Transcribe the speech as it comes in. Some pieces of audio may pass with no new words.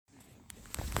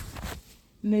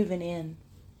Moving in.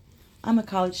 I'm a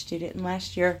college student, and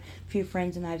last year a few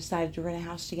friends and I decided to rent a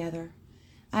house together.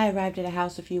 I arrived at a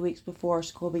house a few weeks before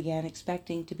school began,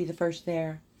 expecting to be the first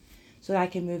there, so that I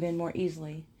could move in more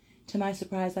easily. To my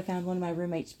surprise, I found one of my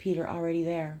roommates, Peter, already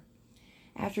there.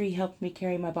 After he helped me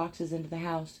carry my boxes into the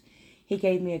house, he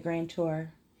gave me a grand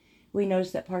tour. We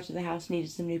noticed that parts of the house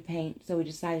needed some new paint, so we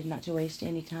decided not to waste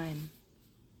any time.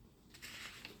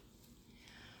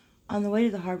 On the way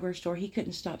to the hardware store, he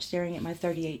couldn't stop staring at my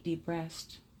 38D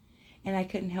breast, and I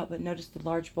couldn't help but notice the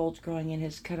large bulge growing in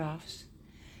his cutoffs.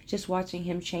 Just watching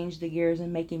him change the gears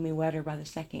and making me wetter by the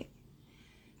second.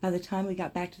 By the time we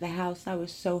got back to the house, I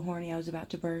was so horny I was about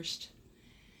to burst.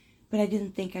 But I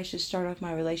didn't think I should start off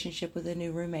my relationship with a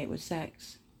new roommate with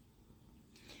sex.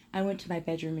 I went to my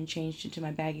bedroom and changed into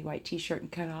my baggy white t-shirt and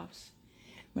cutoffs.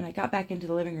 When I got back into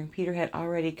the living room, Peter had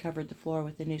already covered the floor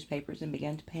with the newspapers and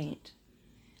began to paint.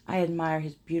 I admire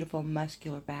his beautiful,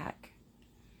 muscular back.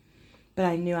 But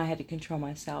I knew I had to control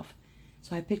myself,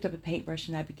 so I picked up a paintbrush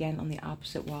and I began on the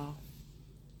opposite wall.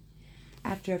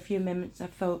 After a few minutes, I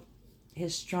felt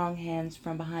his strong hands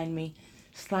from behind me,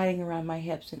 sliding around my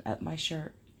hips and up my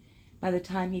shirt. By the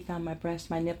time he found my breast,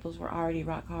 my nipples were already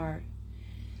rock hard.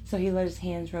 So he let his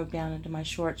hands rope down into my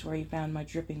shorts where he found my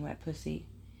dripping wet pussy.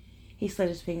 He slid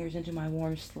his fingers into my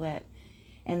warm slit,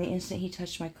 and the instant he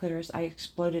touched my clitoris, I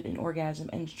exploded in orgasm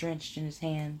and was drenched in his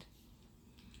hand.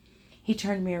 He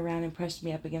turned me around and pressed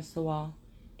me up against the wall,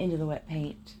 into the wet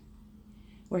paint,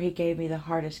 where he gave me the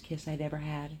hardest kiss I'd ever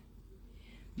had.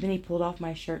 Then he pulled off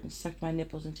my shirt and sucked my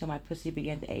nipples until my pussy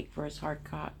began to ache for his hard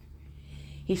cock.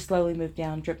 He slowly moved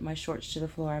down, dripped my shorts to the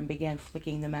floor, and began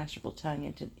flicking the masterful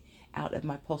tongue out of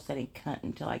my pulsating cunt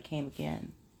until I came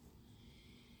again.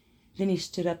 Then he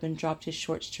stood up and dropped his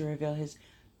shorts to reveal his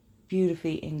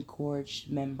beautifully engorged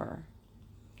member.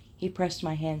 He pressed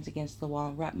my hands against the wall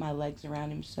and wrapped my legs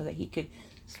around him so that he could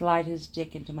slide his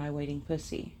dick into my waiting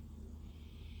pussy.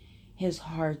 His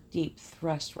hard, deep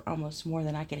thrusts were almost more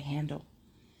than I could handle,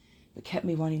 but kept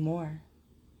me wanting more.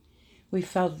 We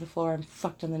fell to the floor and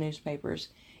fucked on the newspapers,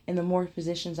 in the more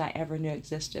positions I ever knew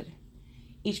existed.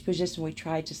 Each position we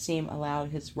tried to seem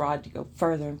allowed his rod to go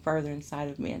further and further inside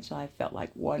of me until I felt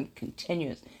like one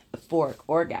continuous euphoric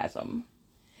orgasm.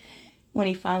 When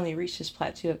he finally reached his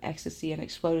plateau of ecstasy and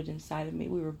exploded inside of me,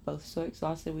 we were both so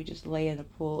exhausted we just lay in a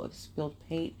pool of spilled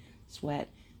paint, sweat,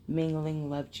 mingling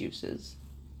love juices.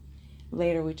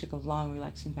 Later, we took a long,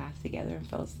 relaxing bath together and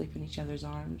fell asleep in each other's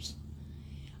arms.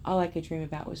 All I could dream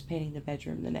about was painting the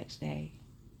bedroom the next day.